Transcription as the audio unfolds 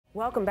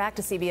Welcome back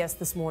to CBS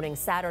This Morning.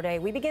 Saturday,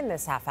 we begin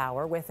this half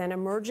hour with an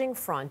emerging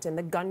front in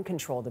the gun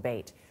control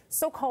debate.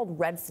 So-called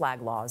red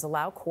flag laws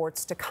allow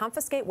courts to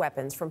confiscate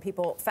weapons from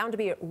people found to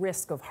be at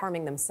risk of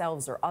harming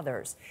themselves or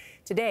others.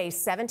 Today,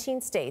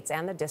 17 states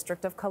and the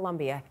District of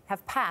Columbia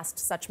have passed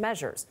such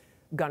measures.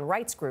 Gun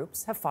rights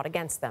groups have fought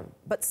against them.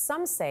 But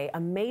some say a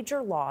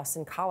major loss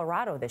in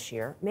Colorado this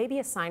year may be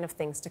a sign of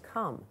things to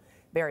come.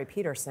 Barry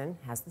Petersen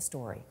has the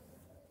story.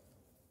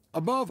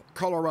 Above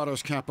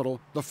Colorado's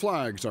capital, the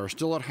flags are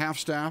still at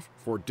half-staff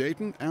for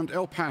Dayton and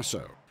El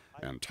Paso.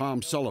 And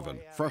Tom Sullivan,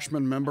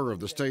 freshman member of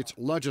the state's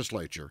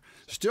legislature,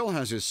 still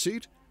has his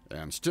seat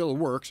and still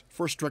works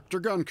for stricter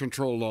gun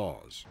control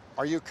laws.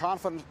 Are you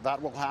confident that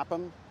will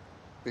happen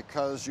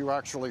because you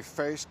actually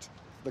faced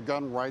the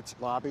gun rights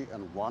lobby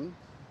and won?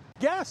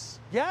 Yes.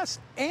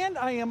 And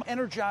I am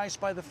energized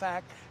by the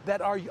fact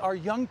that our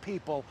young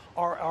people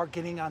are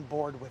getting on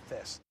board with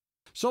this.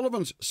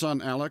 Sullivan's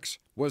son, Alex,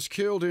 was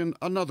killed in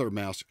another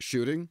mass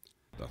shooting,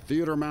 the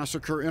theater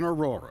massacre in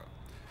Aurora.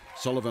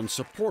 Sullivan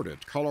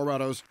supported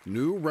Colorado's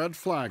new red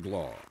flag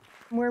law.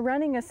 We're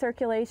running a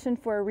circulation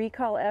for a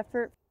recall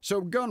effort. So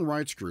gun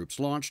rights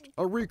groups launched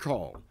a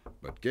recall,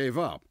 but gave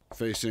up,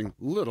 facing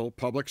little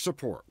public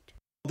support.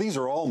 These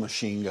are all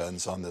machine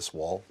guns on this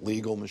wall,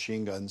 legal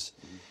machine guns,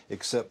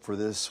 except for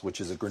this, which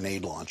is a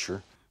grenade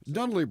launcher.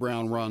 Dudley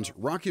Brown runs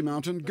Rocky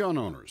Mountain Gun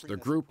Owners, the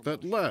group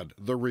that led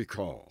the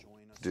recall.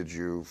 Did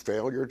you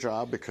fail your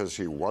job because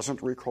he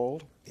wasn't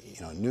recalled?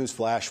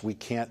 Newsflash, we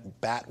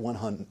can't bat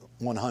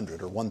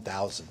 100 or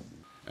 1,000.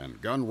 And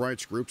gun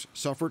rights groups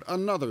suffered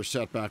another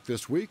setback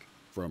this week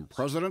from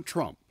President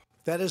Trump.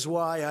 That is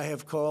why I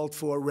have called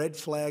for red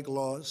flag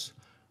laws,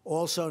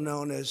 also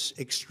known as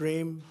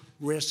extreme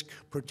risk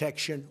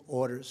protection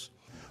orders.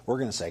 We're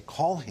going to say,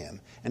 call him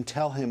and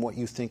tell him what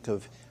you think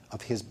of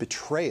his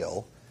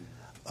betrayal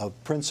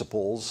of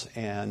principles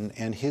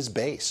and his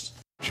base.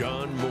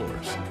 John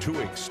Morse, too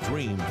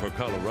extreme for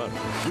Colorado.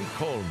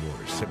 Recall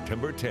Morse,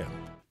 September 10th.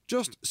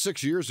 Just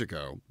 6 years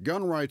ago,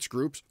 gun rights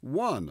groups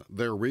won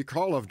their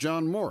recall of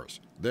John Morse,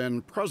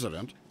 then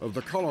president of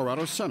the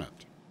Colorado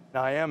Senate.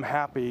 I am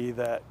happy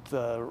that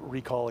the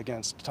recall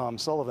against Tom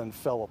Sullivan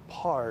fell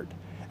apart,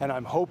 and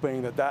I'm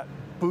hoping that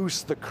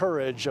boosts the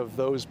courage of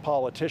those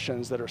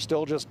politicians that are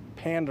still just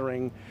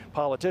pandering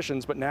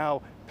politicians, but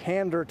now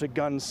pander to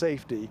gun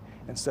safety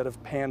instead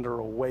of pander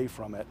away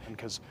from it,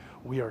 because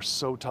we are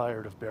so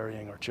tired of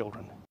burying our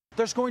children.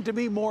 There's going to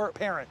be more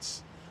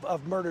parents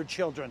of murdered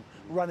children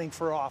running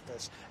for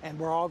office, and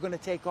we're all going to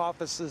take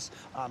offices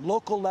on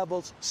local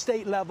levels,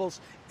 state levels,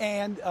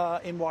 and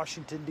in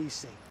Washington,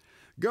 D.C.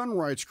 Gun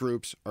rights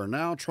groups are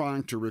now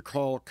trying to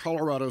recall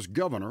Colorado's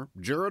governor,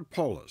 Jared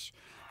Polis.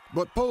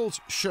 But polls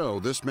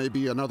show this may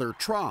be another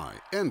try,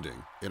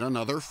 ending in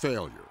another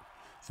failure.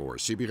 For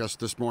CBS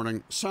This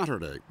Morning,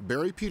 Saturday,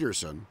 Barry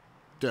Petersen,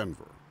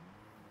 Denver.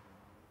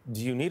 Do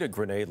you need a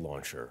grenade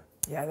launcher?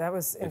 Yeah, that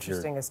was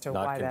interesting as to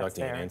why that's there. Not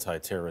conducting an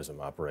anti-terrorism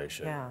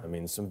operation. Yeah. I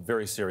mean, some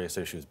very serious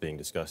issues being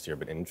discussed here,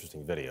 but an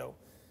interesting video.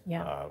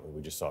 Yeah.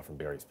 We just saw from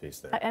Barry's piece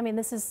there. I mean,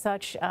 this is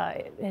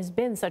has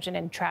been such an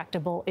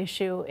intractable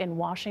issue in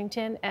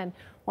Washington, and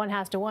one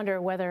has to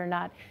wonder whether or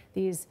not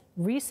these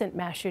recent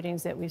mass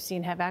shootings that we've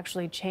seen have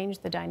actually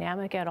changed the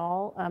dynamic at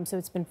all. So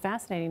it's been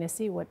fascinating to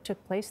see what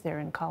took place there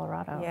in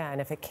Colorado. Yeah, and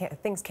if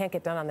things can't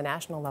get done on the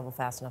national level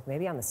fast enough,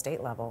 maybe on the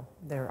state level,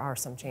 there are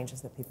some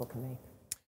changes that people can make.